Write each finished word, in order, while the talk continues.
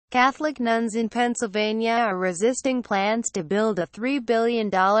Catholic nuns in Pennsylvania are resisting plans to build a $3 billion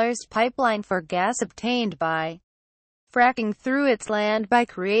pipeline for gas obtained by fracking through its land by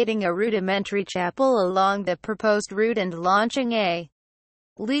creating a rudimentary chapel along the proposed route and launching a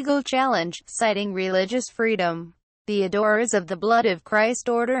legal challenge, citing religious freedom. The Adorers of the Blood of Christ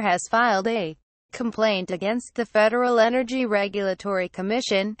Order has filed a complaint against the Federal Energy Regulatory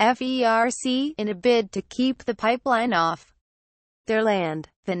Commission, FERC, in a bid to keep the pipeline off their land.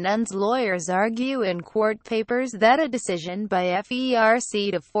 The nuns' lawyers argue in court papers that a decision by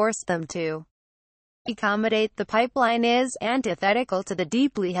FERC to force them to accommodate the pipeline is antithetical to the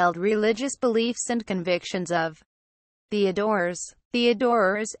deeply held religious beliefs and convictions of the Adorers. The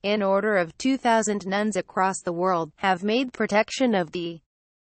Adorers, in order of 2,000 nuns across the world, have made protection of the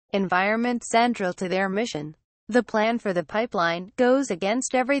environment central to their mission. The plan for the pipeline goes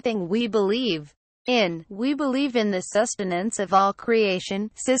against everything we believe in. We believe in the sustenance of all creation,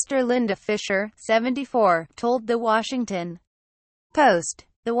 Sister Linda Fisher, 74, told the Washington Post.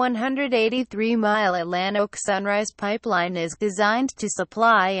 The 183-mile Atlantic Sunrise Pipeline is designed to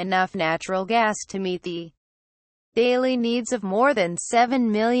supply enough natural gas to meet the daily needs of more than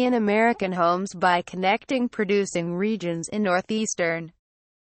 7 million American homes by connecting producing regions in northeastern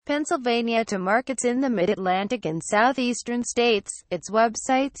Pennsylvania to markets in the mid-Atlantic and southeastern states, its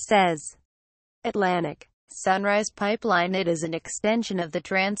website says. Atlantic Sunrise Pipeline. It is an extension of the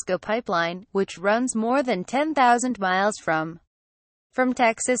Transco pipeline, which runs more than 10,000 miles from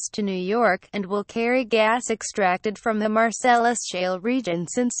Texas to New York, and will carry gas extracted from the Marcellus Shale region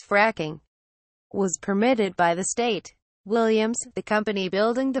since fracking was permitted by the state. Williams, the company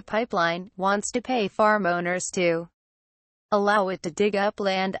building the pipeline, wants to pay farm owners to allow it to dig up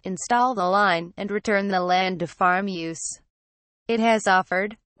land, install the line, and return the land to farm use. It has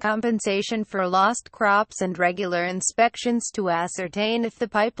offered compensation for lost crops and regular inspections to ascertain if the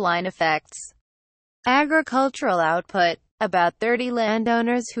pipeline affects agricultural output. About 30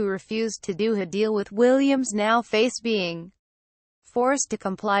 landowners who refused to do a deal with Williams now face being forced to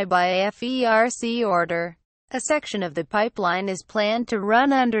comply by a FERC order. A section of the pipeline is planned to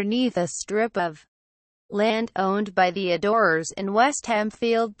run underneath a strip of land owned by the Adorers in West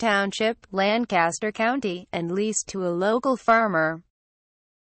Hempfield Township, Lancaster County, and leased to a local farmer.